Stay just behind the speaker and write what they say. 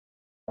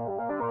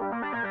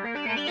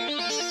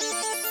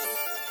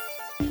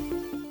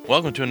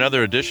Welcome to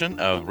another edition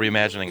of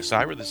Reimagining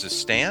Cyber. This is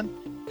Stan,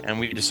 and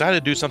we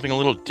decided to do something a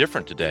little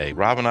different today.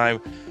 Rob and I,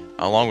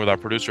 along with our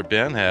producer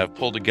Ben, have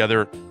pulled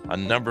together a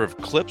number of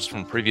clips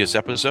from previous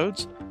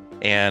episodes,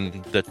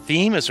 and the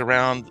theme is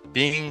around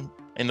being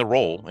in the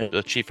role of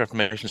the Chief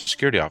Information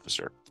Security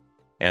Officer.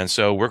 And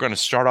so we're going to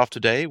start off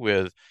today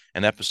with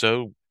an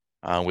episode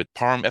with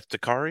Parm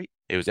Eftekhari.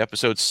 It was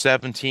episode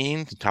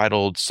 17,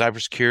 titled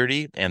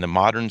Cybersecurity and the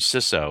Modern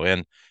CISO.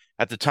 And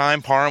at the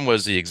time, Parm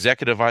was the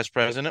Executive Vice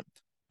President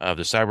of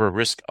the Cyber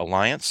Risk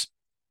Alliance,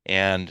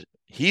 and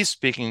he's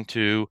speaking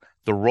to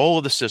the role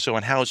of the CISO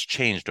and how it's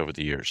changed over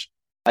the years.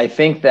 I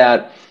think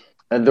that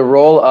the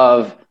role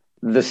of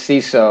the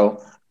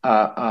CISO,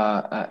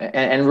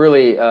 and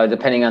really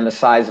depending on the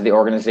size of the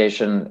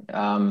organization,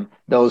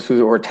 those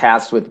who are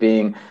tasked with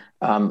being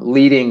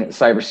leading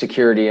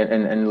cybersecurity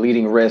and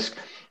leading risk,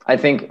 I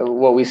think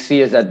what we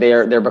see is that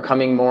they're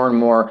becoming more and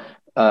more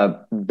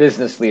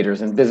business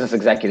leaders and business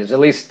executives. At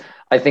least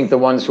I think the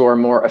ones who are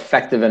more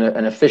effective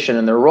and efficient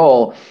in their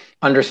role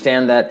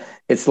understand that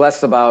it's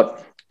less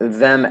about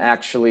them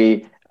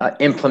actually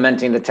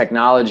implementing the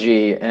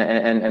technology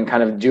and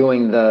kind of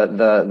doing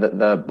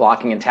the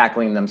blocking and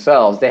tackling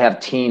themselves. They have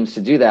teams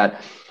to do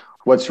that.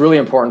 What's really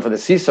important for the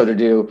CISO to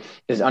do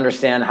is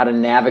understand how to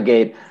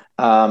navigate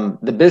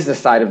the business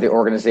side of the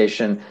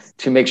organization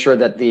to make sure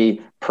that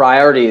the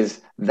priorities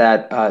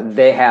that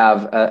they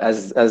have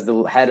as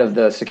the head of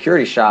the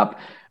security shop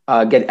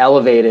get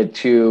elevated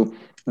to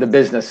the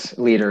business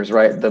leaders,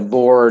 right? The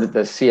board,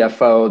 the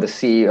CFO, the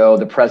CEO,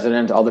 the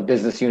president, all the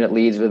business unit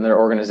leads within their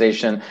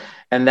organization.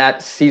 And that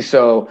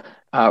CISO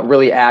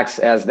really acts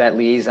as that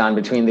liaison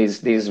between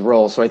these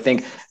roles. So I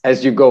think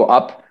as you go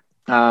up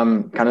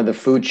kind of the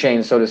food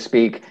chain, so to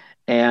speak,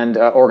 and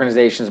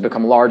organizations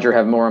become larger,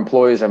 have more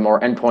employees, have more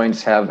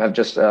endpoints, have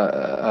just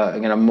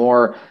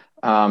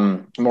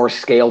more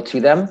scale to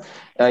them,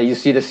 you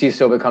see the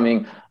CISO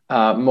becoming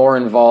more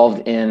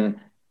involved in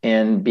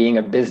being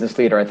a business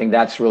leader. I think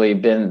that's really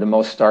been the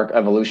most stark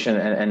evolution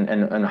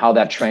and how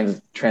that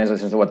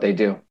translates into what they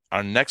do.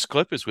 Our next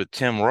clip is with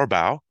Tim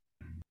Rohrbaugh.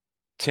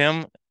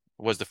 Tim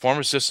was the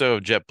former CISO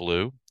of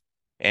JetBlue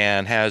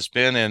and has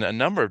been in a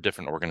number of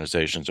different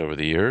organizations over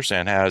the years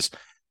and has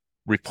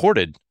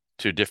reported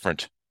to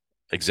different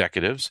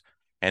executives.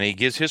 And he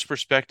gives his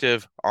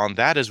perspective on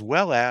that as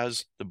well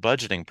as the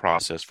budgeting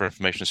process for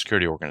information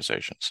security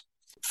organizations.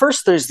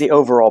 First, there's the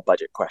overall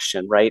budget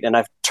question, right? And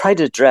I've tried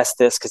to address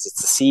this because it's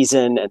the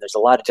season and there's a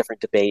lot of different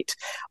debate.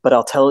 But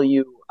I'll tell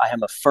you, I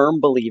am a firm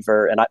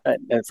believer,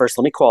 and first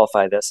let me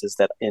qualify this, is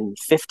that in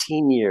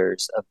 15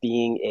 years of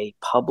being a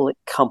public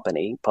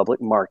company,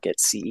 public market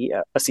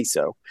CEO, a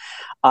CISO,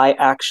 I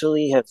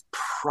actually have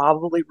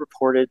probably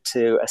reported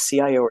to a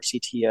CIO or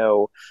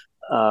CTO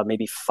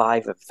maybe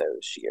 5 of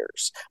those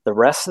years. The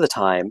rest of the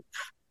time,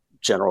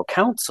 general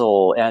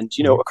counsel and,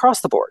 across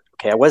the board.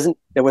 Okay, I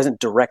wasn't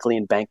directly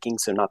in banking,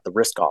 so not the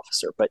risk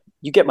officer, but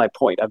you get my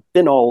point. I've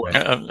been all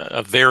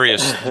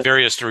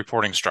various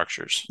reporting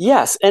structures.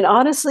 Yes, and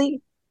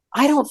honestly,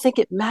 I don't think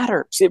it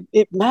matters.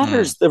 It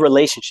matters the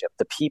relationship,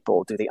 the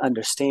people. Do they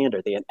understand?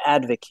 Are they an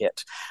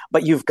advocate?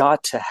 But you've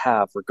got to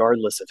have,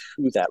 regardless of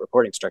who that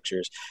reporting structure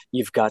is,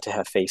 you've got to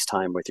have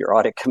FaceTime with your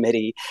audit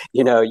committee.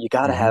 You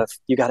got to have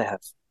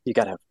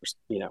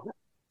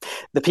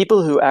the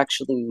people who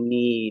actually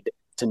need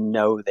to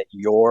know that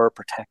you're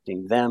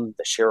protecting them,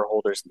 the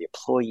shareholders, the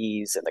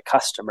employees, and the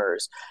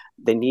customers.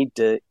 They need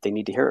to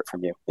hear it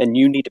from you, and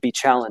you need to be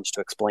challenged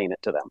to explain it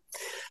to them.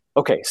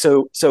 Okay,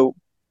 so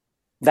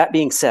that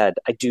being said,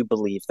 I do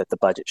believe that the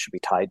budget should be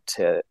tied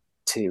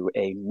to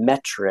a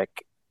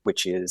metric,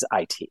 which is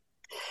IT.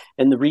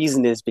 And the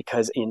reason is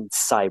because in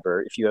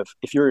cyber, if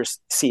you're a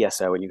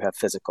CSO and you have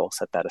physical,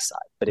 set that aside.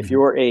 But if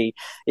you're a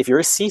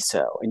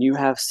CISO and you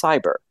have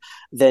cyber,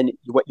 then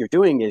what you're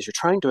doing is you're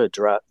trying to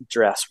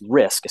address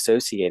risk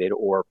associated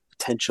or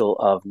potential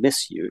of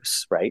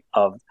misuse, right,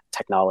 of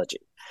technology.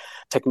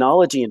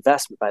 Technology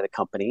investment by the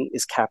company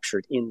is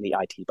captured in the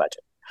IT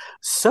budget.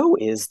 So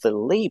is the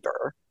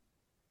labor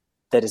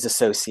that is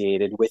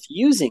associated with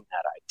using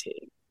that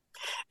IT.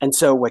 And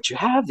so what you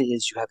have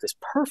is you have this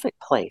perfect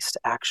place to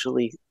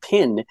actually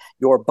pin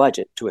your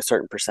budget to a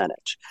certain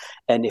percentage.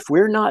 And if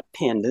we're not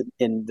pinned,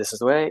 and this is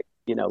the way,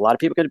 a lot of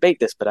people can debate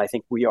this, but I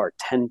think we are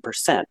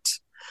 10%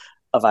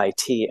 of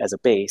IT as a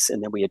base,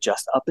 and then we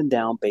adjust up and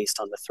down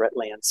based on the threat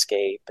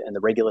landscape and the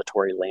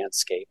regulatory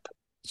landscape.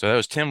 So that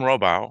was Tim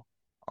Rohrbaugh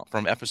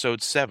from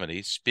episode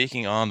 70,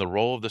 speaking on the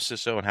role of the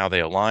CISO and how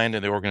they aligned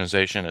in the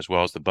organization as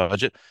well as the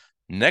budget.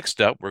 Next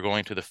up, we're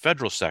going to the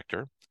federal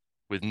sector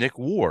with Nick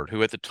Ward,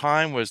 who at the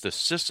time was the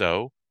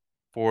CISO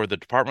for the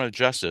Department of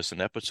Justice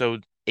in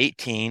episode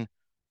 18,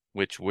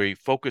 which we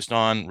focused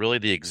on really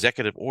the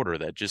executive order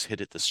that just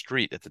hit the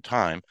street at the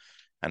time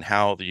and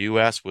how the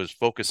U.S. was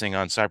focusing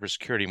on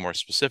cybersecurity more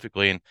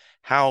specifically and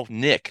how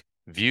Nick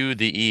viewed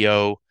the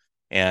EO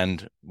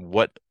and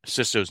what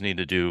CISOs need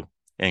to do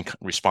in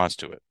response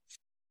to it.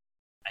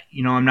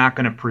 I'm not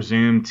going to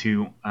presume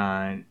to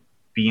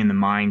be in the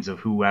minds of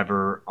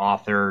whoever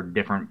authored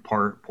different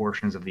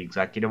portions of the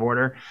executive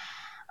order.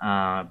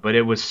 But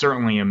it was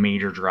certainly a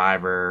major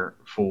driver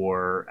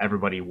for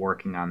everybody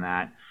working on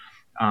that.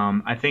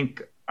 I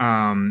think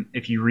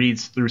if you read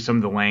through some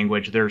of the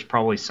language, there's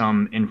probably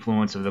some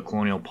influence of the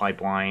Colonial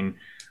Pipeline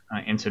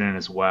incident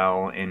as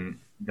well, and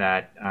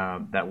that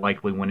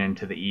likely went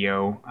into the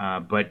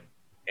EO. But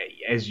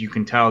as you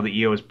can tell, the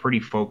EO is pretty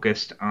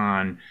focused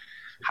on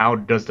how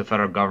does the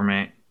federal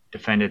government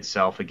defend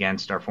itself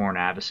against our foreign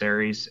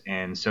adversaries,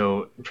 and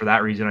so for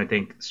that reason, I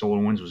think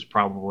SolarWinds was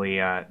probably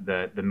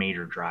the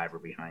major driver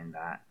behind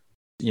that.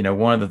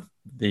 One of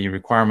the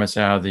requirements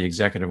out of the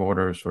executive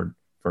orders for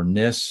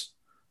NIST,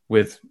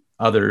 with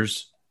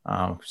others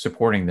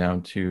supporting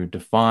them, to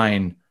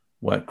define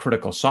what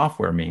critical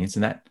software means,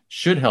 and that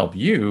should help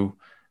you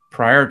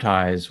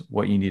prioritize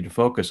what you need to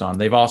focus on.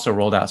 They've also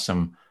rolled out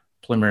some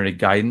preliminary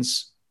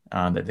guidance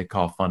that they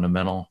call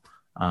fundamental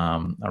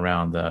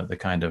around the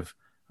kind of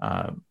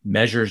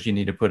measures you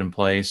need to put in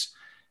place.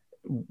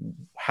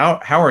 How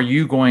are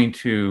you going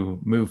to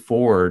move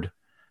forward,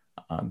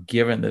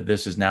 given that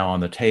this is now on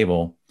the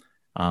table,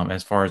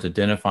 as far as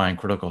identifying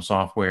critical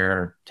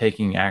software,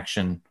 taking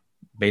action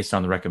based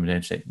on the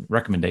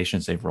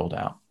recommendations they've rolled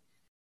out?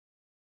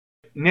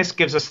 NIST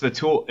gives us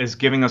is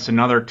giving us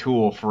another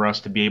tool for us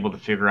to be able to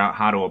figure out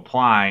how to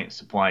apply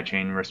supply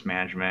chain risk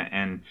management,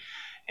 and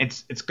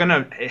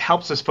it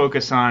helps us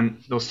focus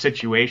on those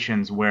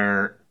situations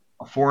where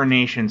a foreign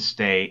nation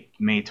state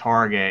may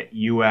target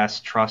U.S.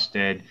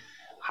 trusted,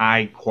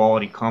 high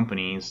quality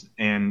companies,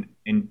 and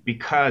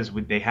because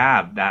they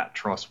have that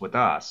trust with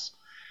us,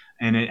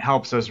 and it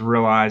helps us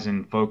realize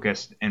and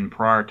focus and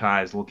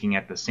prioritize looking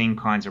at the same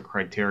kinds of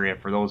criteria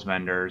for those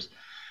vendors.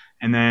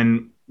 And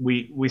then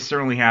we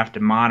certainly have to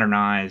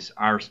modernize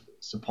our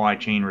supply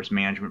chain risk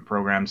management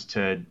programs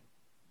to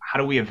how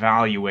do we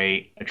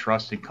evaluate a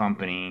trusted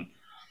company,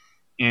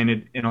 and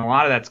a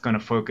lot of that's going to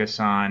focus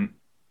on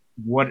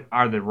what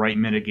are the right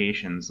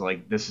mitigations.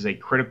 Like, this is a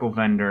critical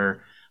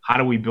vendor. How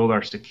do we build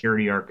our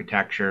security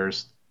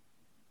architectures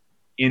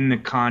in the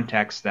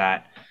context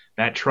that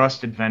that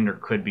trusted vendor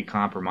could be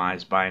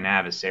compromised by an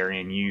adversary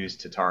and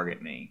used to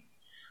target me?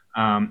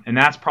 And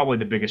that's probably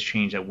the biggest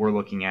change that we're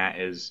looking at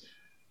is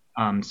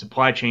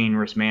supply chain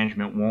risk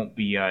management won't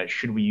be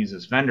should we use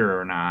this vendor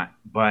or not,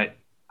 but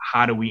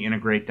how do we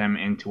integrate them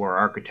into our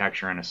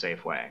architecture in a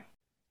safe way?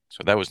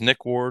 So that was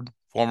Nick Ward,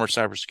 former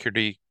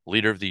Cybersecurity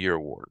Leader of the Year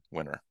Award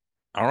winner.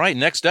 All right,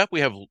 next up we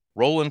have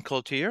Roland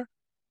Cloutier,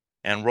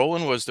 and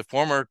Roland was the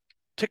former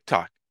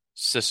TikTok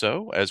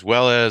CISO, as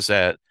well as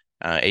at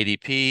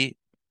ADP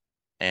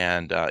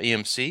and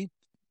EMC.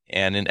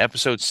 And in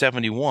episode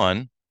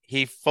 71,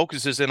 he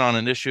focuses in on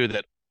an issue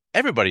that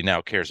everybody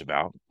now cares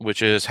about,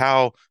 which is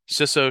how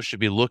CISO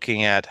should be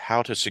looking at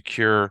how to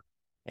secure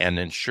and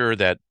ensure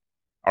that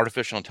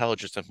artificial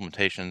intelligence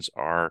implementations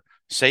are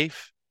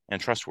safe and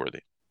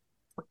trustworthy.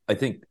 I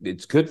think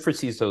it's good for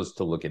CISOs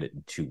to look at it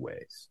in two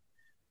ways.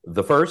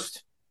 The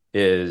first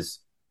is,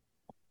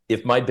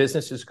 if my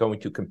business is going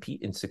to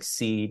compete and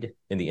succeed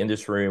in the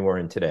industry we're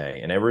in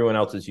today, and everyone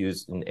else is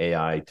using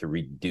AI to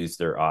reduce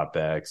their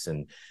OpEx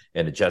and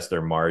adjust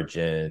their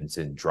margins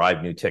and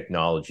drive new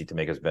technology to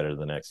make us better than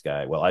the next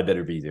guy, well, I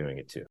better be doing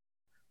it too.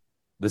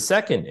 The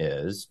second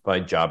is, my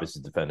job is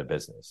to defend a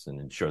business and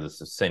ensure the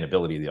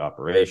sustainability of the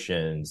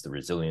operations, the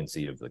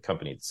resiliency of the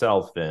company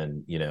itself,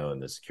 and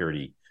and the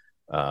security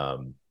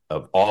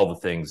of all the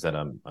things that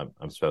I'm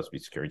supposed to be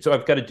securing. So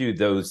I've got to do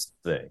those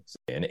things,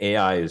 and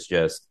AI is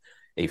just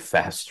a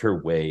faster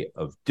way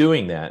of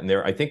doing that. And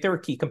I think there are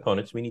key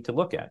components we need to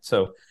look at.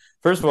 So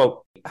first of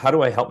all, how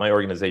do I help my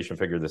organization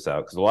figure this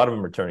out? Because a lot of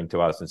them are turning to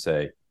us and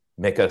say,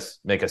 make us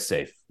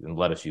safe and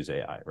let us use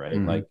AI, right?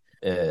 Mm-hmm.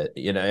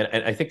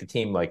 And I think the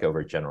team over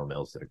at General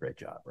Mills did a great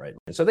job, right?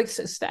 And so they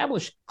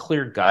established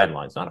clear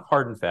guidelines, not a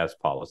hard and fast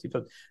policy,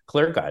 but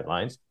clear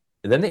guidelines.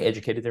 And then they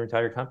educated their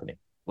entire company.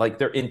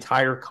 Their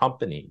entire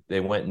company, they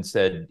went and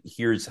said,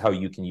 here's how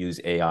you can use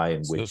AI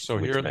and so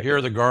here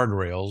are the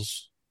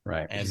guardrails.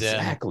 Right. And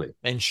exactly.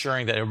 Then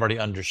ensuring that everybody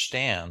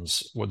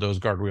understands what those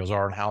guardrails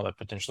are and how that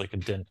potentially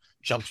could then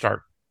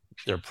jumpstart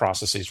their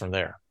processes from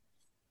there.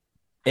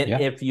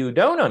 And if you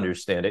don't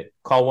understand it,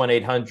 call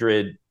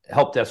 1-800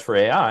 help desk for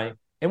AI,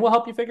 and we'll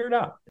help you figure it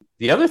out.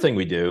 The other thing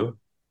we do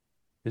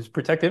is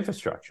protect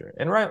infrastructure.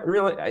 And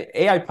really,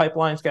 AI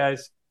pipelines,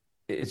 guys,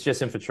 it's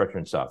just infrastructure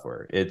and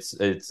software. It's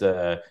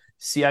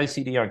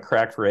CI/CD on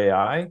crack for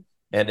AI,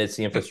 and it's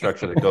the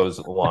infrastructure that goes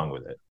along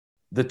with it.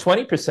 The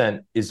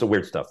 20% is the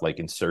weird stuff like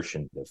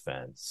insertion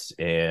defense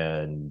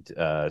and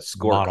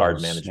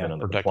scorecard management on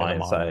the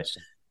compliance side.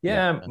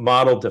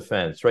 Model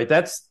defense, right?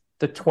 That's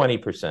the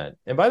 20%.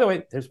 And by the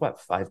way, there's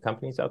 5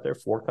 companies out there,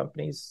 4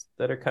 companies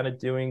that are kind of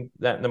doing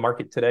that in the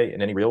market today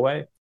in any real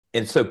way.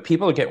 And so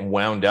people are getting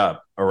wound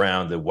up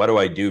around what do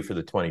I do for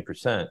the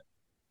 20%?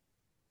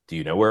 Do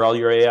you know where all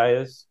your AI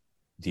is?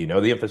 Do you know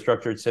the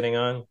infrastructure it's sitting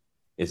on?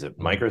 Is it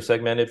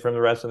micro-segmented from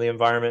the rest of the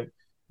environment?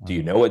 Do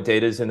you know what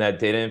data is in that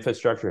data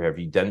infrastructure? Have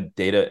you done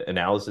data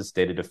analysis,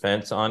 data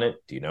defense on it?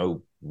 Do you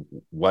know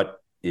what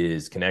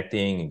is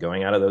connecting and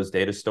going out of those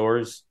data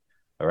stores.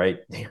 All right.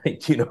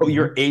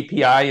 Your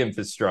API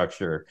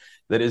infrastructure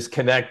that is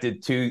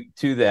connected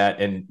to that,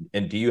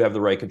 and do you have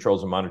the right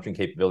controls and monitoring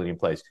capability in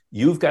place?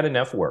 You've got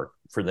enough work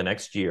for the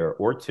next year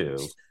or two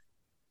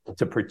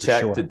to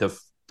protect, to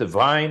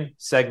define,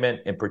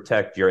 segment, and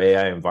protect your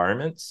AI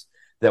environments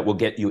that will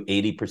get you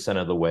 80%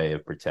 of the way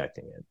of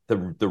protecting it.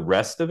 The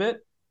rest of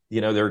it,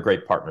 there are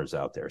great partners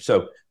out there.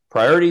 So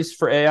priorities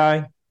for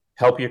AI: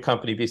 help your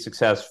company be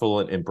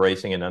successful in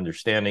embracing and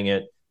understanding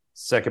it.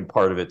 Second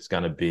part of it's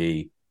going to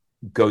be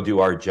go do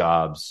our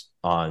jobs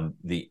on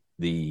the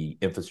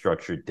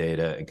infrastructure,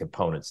 data, and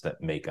components that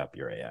make up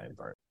your AI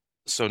environment.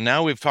 So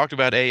now we've talked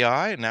about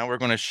AI, and now we're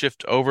going to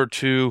shift over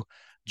to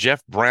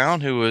Jeff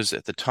Brown, who was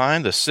at the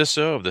time the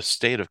CISO of the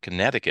state of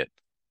Connecticut.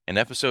 In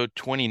episode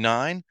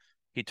 29,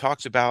 he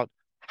talks about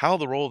how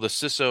the role of the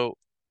CISO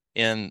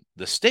in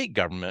the state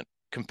government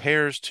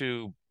compares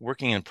to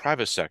working in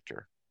private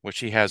sector, which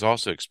he has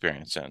also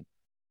experience in.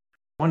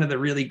 One of the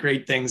really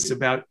great things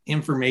about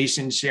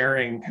information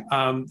sharing,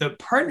 the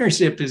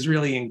partnership is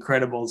really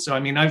incredible. So,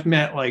 I've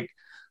met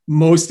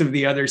most of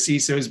the other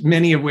CISOs,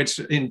 many of which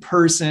in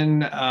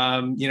person,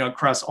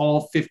 across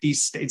all 50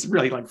 states,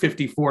 really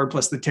 54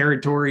 plus the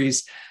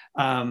territories.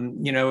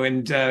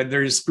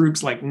 There's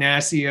groups like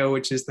NASCIO,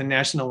 which is the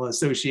National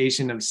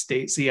Association of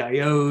State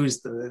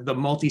CIOs, the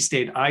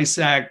multi-state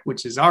ISAC,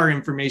 which is our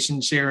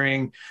information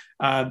sharing,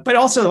 but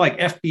also like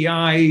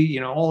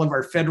FBI, all of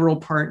our federal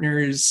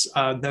partners.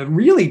 The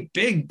really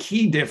big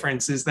key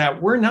difference is that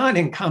we're not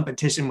in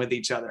competition with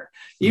each other.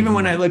 Even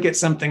when I look at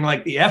something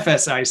like the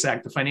FS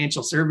ISAC, the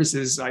Financial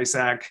Services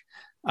ISAC,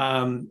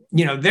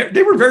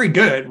 they were very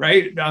good,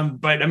 right?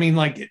 But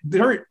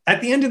they're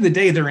at the end of the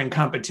day, they're in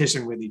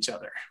competition with each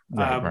other.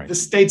 Right. The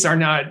states are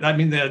not.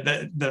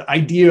 The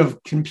idea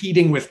of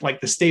competing with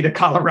the state of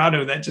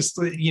Colorado, that's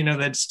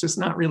just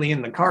not really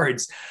in the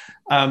cards.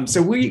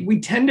 So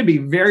we tend to be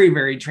very,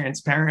 very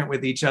transparent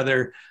with each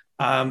other.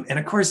 And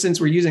of course,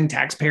 since we're using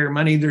taxpayer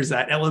money, there's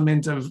that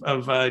element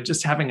of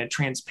just having a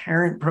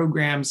transparent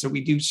program. So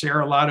we do share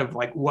a lot of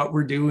what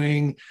we're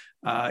doing.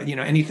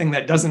 Anything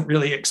that doesn't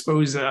really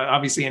expose,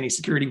 obviously, any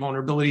security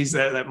vulnerabilities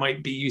that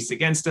might be used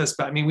against us.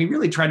 But we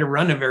really try to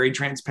run a very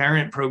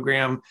transparent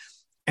program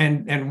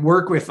and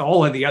work with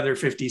all of the other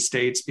 50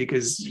 states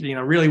because,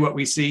 really what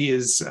we see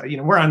is,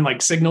 we're on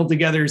Signal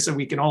together, so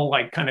we can all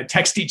kind of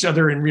text each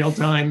other in real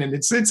time. And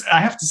it's I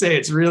have to say,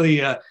 it's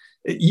really,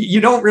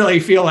 you don't really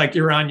feel like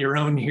you're on your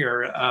own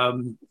here.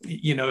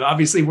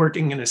 Obviously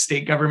working in a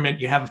state government,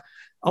 you have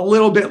a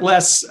little bit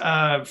less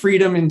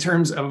freedom in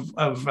terms of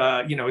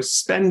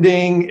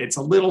spending. It's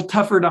a little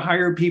tougher to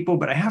hire people,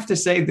 but I have to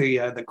say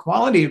the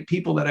quality of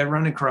people that I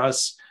run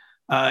across,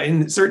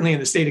 certainly in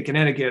the state of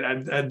Connecticut,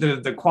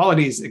 the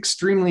quality is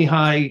extremely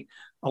high.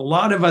 A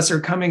lot of us are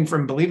coming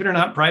from, believe it or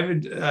not,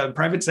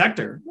 private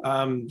sector.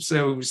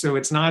 So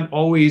it's not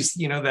always,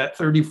 that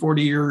 30,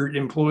 40-year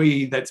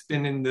employee that's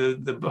been in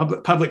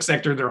the public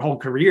sector their whole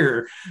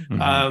career.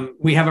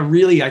 We have a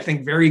really, I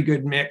think, very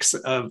good mix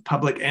of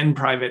public and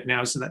private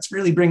now. So that's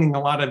really bringing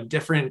a lot of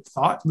different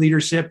thought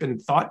leadership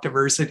and thought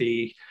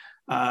diversity,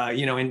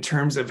 in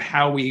terms of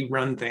how we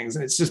run things.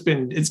 And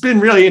it's been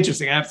really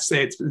interesting. I have to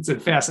say, it's a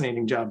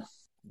fascinating job.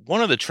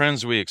 One of the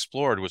trends we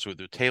explored was with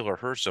Taylor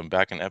Hersom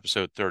back in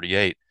episode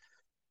 38,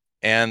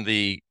 and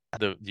the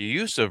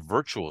use of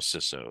virtual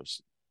CISOs,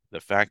 the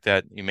fact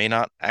that you may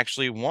not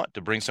actually want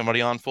to bring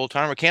somebody on full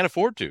time or can't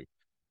afford to.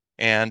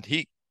 And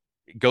he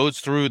goes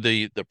through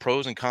the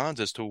pros and cons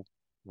as to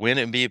when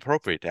it would be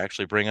appropriate to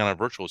actually bring on a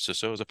virtual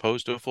CISO as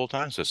opposed to a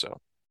full-time CISO.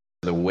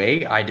 The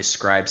way I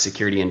describe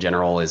security in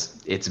general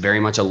is it's very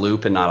much a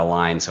loop and not a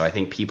line. So I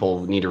think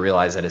people need to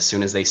realize that as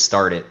soon as they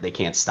start it, they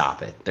can't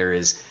stop it.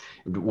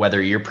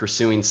 Whether you're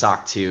pursuing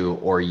SOC 2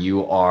 or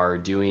you are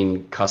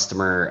doing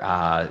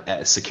customer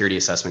security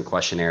assessment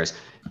questionnaires,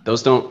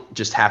 those don't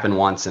just happen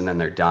once and then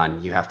they're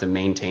done. You have to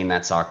maintain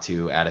that SOC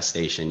 2 at a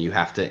station. You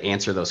have to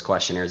answer those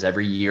questionnaires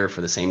every year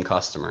for the same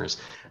customers.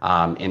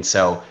 And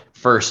so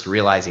first,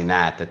 realizing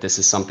that this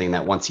is something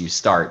that once you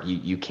start,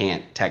 you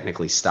can't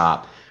technically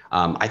stop.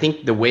 I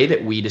think the way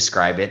that we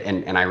describe it,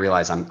 and I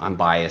realize I'm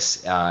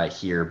biased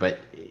here,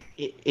 but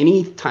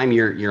anytime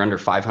you're under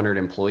 500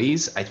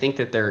 employees, I think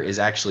that there is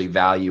actually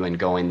value in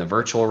going the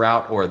virtual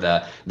route or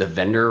the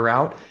vendor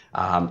route.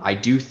 I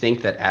do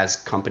think that as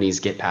companies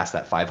get past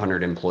that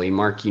 500 employee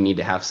mark, you need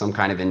to have some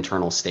kind of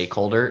internal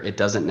stakeholder. It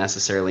doesn't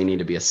necessarily need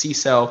to be a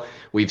CISO.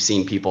 We've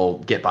seen people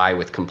get by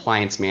with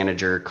compliance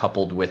manager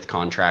coupled with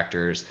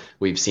contractors.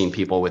 We've seen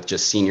people with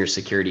just senior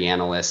security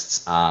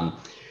analysts.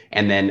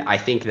 And then I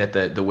think that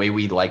the way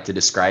we like to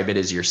describe it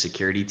is your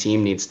security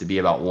team needs to be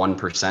about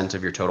 1%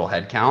 of your total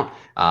headcount,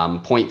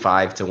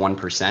 0.5 to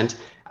 1%.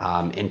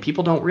 And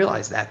people don't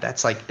realize that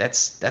that's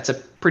a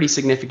pretty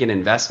significant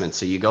investment.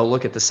 So you go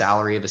look at the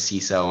salary of a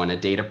CISO and a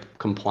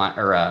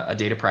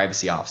data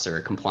privacy officer,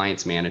 a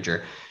compliance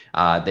manager.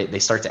 They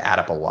start to add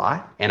up a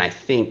lot. And I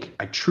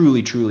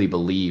truly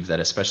believe that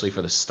especially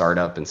for the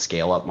startup and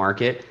scale up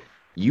market,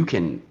 you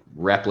can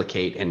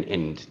replicate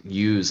and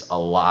use a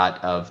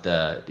lot of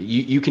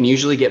you can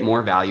usually get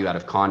more value out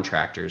of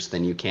contractors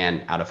than you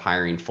can out of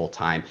hiring full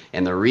time.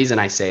 And the reason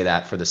I say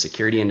that for the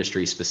security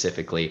industry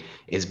specifically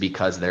is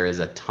because there is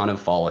a ton of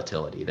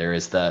volatility. There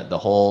is the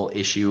whole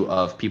issue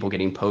of people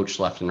getting poached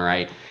left and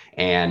right,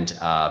 and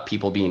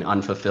people being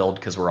unfulfilled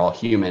because we're all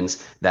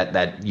humans, that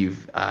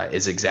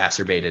is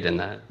exacerbated in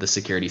the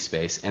security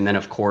space. And then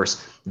of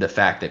course the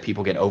fact that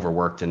people get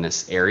overworked in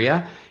this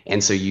area,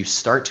 and so you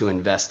start to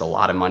invest a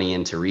lot of money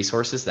into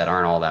resources that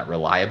aren't all that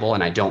reliable.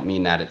 And I don't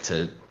mean that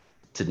to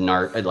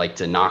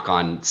knock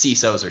on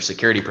CISOs or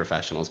security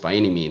professionals by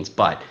any means,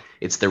 but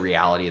it's the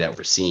reality that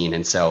we're seeing.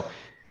 And so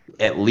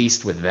at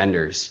least with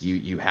vendors,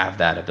 you have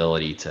that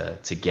ability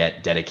to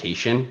get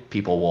dedication.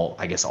 People will,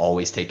 I guess,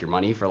 always take your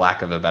money, for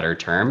lack of a better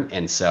term.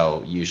 And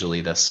so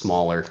usually the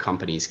smaller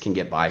companies can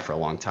get by for a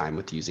long time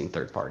with using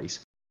third parties.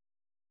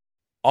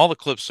 All the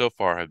clips so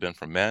far have been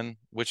from men,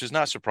 which is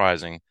not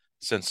surprising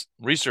since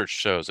research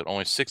shows that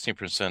only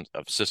 16%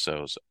 of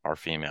CISOs are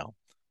female.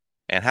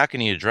 And how can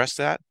you address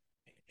that?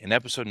 In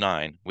episode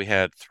 9, we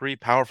had 3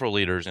 powerful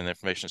leaders in the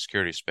information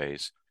security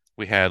space.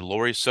 We had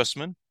Lori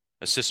Sussman,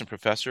 assistant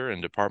professor in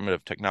Department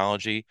of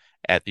Technology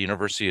at the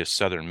University of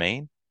Southern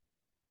Maine;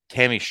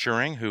 Tammy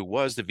Schuring, who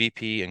was the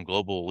VP and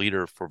global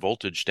leader for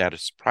voltage data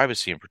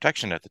privacy and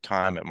protection at the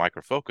time at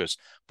Micro Focus,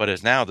 but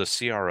is now the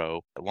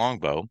CRO at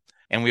Longbow.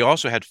 And we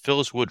also had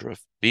Phyllis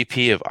Woodruff,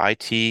 VP of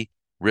IT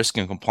Risk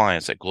and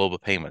Compliance at Global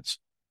Payments,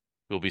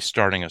 who will be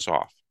starting us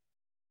off.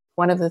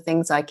 One of the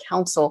things I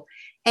counsel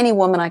any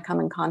woman I come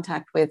in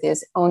contact with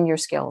is own your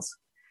skills,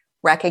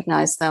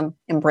 recognize them,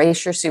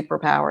 embrace your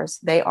superpowers.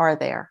 They are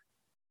there.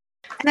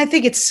 And I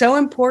think it's so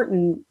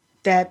important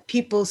that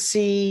people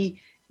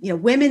see,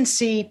 women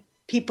see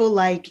people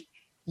like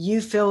you,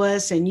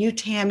 Phyllis, and you,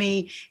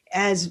 Tammy,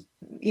 as,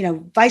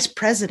 vice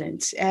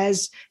presidents,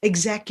 as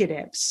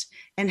executives,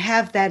 and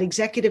have that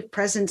executive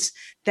presence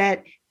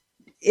that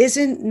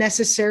isn't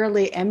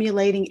necessarily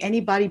emulating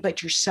anybody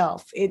but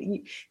yourself.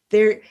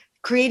 They're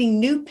creating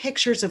new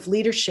pictures of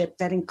leadership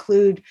that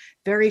include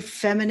very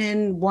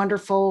feminine,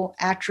 wonderful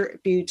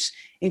attributes,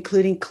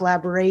 including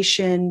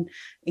collaboration,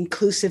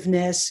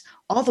 inclusiveness,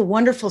 all the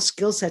wonderful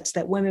skill sets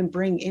that women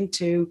bring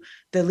into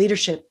the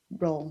leadership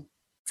role.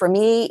 For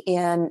me,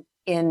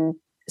 in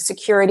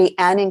security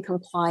and in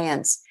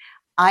compliance,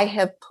 I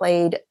have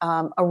played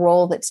a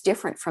role that's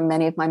different from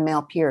many of my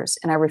male peers,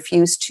 and I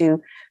refuse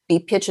to be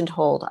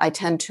pigeonholed. I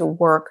tend to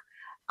work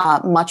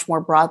much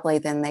more broadly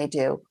than they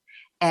do.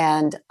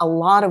 And a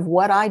lot of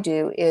what I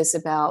do is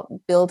about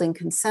building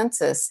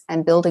consensus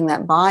and building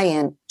that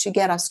buy-in to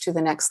get us to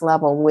the next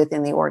level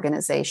within the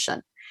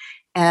organization.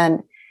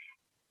 And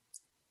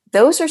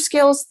those are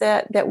skills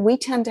that we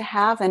tend to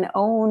have and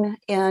own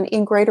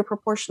in greater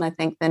proportion, I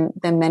think,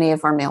 than many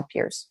of our male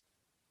peers.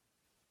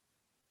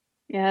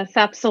 Yes,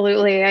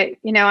 absolutely.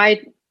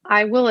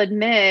 I will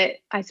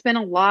admit, I spent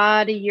a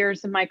lot of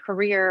years of my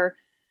career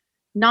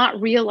not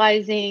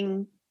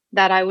realizing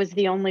that I was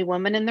the only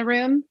woman in the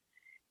room,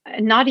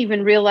 and not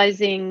even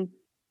realizing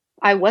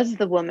I was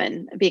the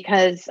woman,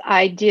 because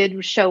I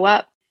did show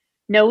up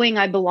knowing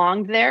I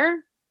belonged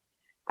there.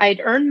 I'd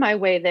earned my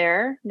way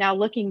there. Now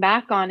looking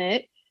back on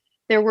it,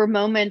 there were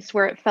moments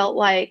where it felt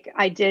like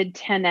I did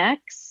 10x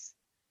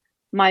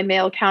my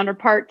male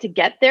counterpart to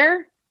get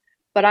there,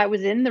 but I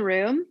was in the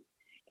room.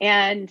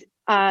 And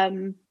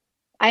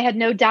I had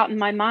no doubt in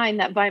my mind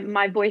that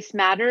my voice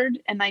mattered,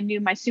 and I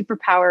knew my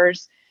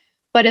superpowers.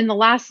 But in the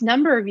last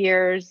number of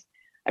years,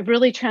 I've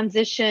really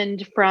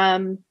transitioned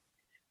from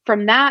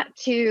that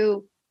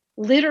to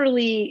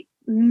literally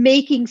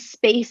making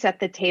space at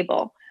the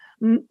table,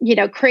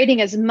 creating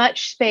as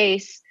much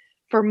space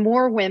for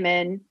more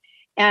women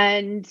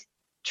and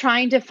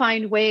trying to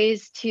find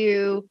ways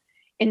to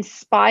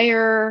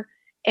inspire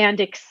and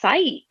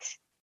excite.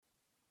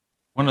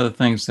 One of the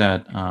things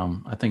that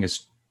I think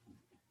has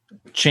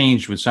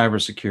changed with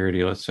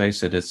cybersecurity, let's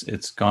face it,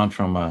 it's gone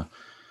from a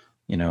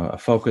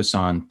focus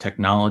on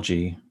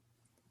technology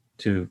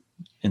to,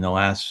 in the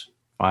last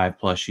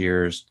 5+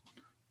 years,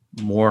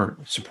 more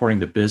supporting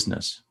the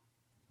business.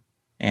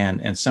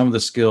 And some of the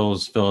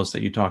skills, Phyllis,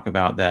 that you talk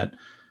about that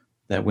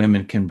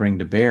women can bring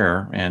to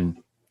bear, and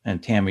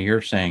Tammy,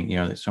 you're saying,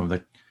 that some of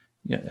the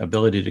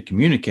ability to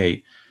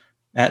communicate,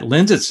 that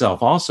lends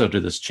itself also to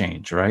this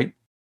change, right?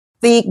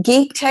 The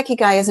geek techie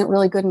guy isn't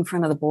really good in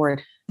front of the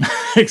board.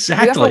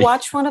 Exactly. You ever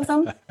watch one of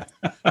them?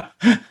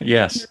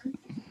 Yes.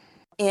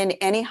 In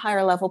any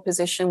higher level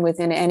position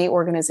within any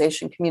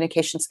organization,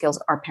 communication skills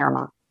are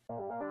paramount.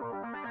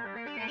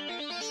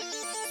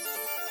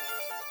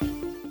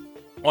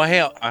 Well,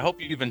 hey, I hope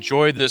you've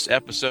enjoyed this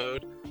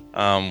episode.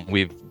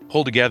 We've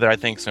pulled together, I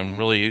think, some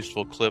really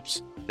useful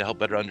clips to help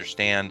better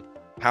understand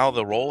how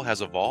the role has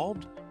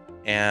evolved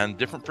and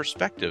different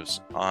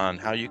perspectives on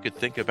how you could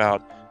think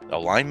about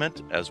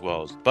alignment, as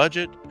well as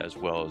budget, as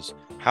well as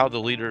how the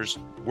leaders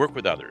work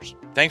with others.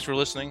 Thanks for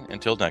listening.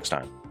 Until next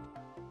time.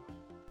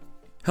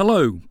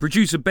 Hello,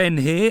 producer Ben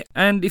here,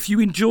 and if you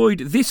enjoyed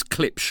this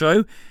clip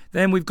show,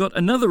 then we've got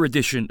another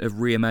edition of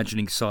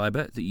Reimagining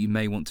Cyber that you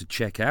may want to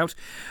check out.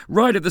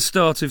 Right at the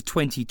start of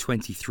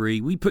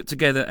 2023, we put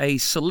together a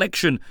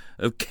selection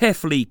of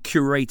carefully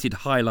curated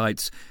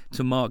highlights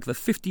to mark the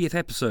 50th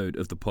episode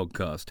of the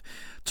podcast.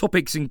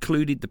 Topics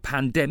included the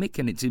pandemic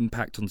and its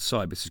impact on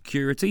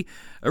cybersecurity,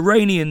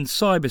 Iranian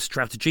cyber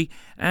strategy,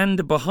 and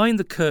a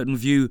behind-the-curtain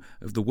view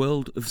of the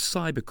world of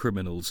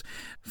cybercriminals.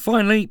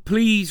 Finally,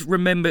 please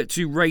remember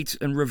to rate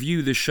and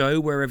review the show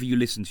wherever you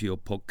listen to your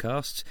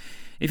podcasts.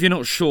 If you're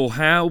not sure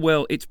how,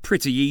 well, it's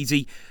pretty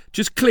easy.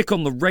 Just click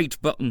on the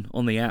rate button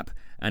on the app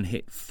and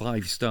hit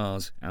 5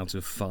 stars out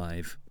of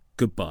 5.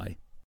 Goodbye.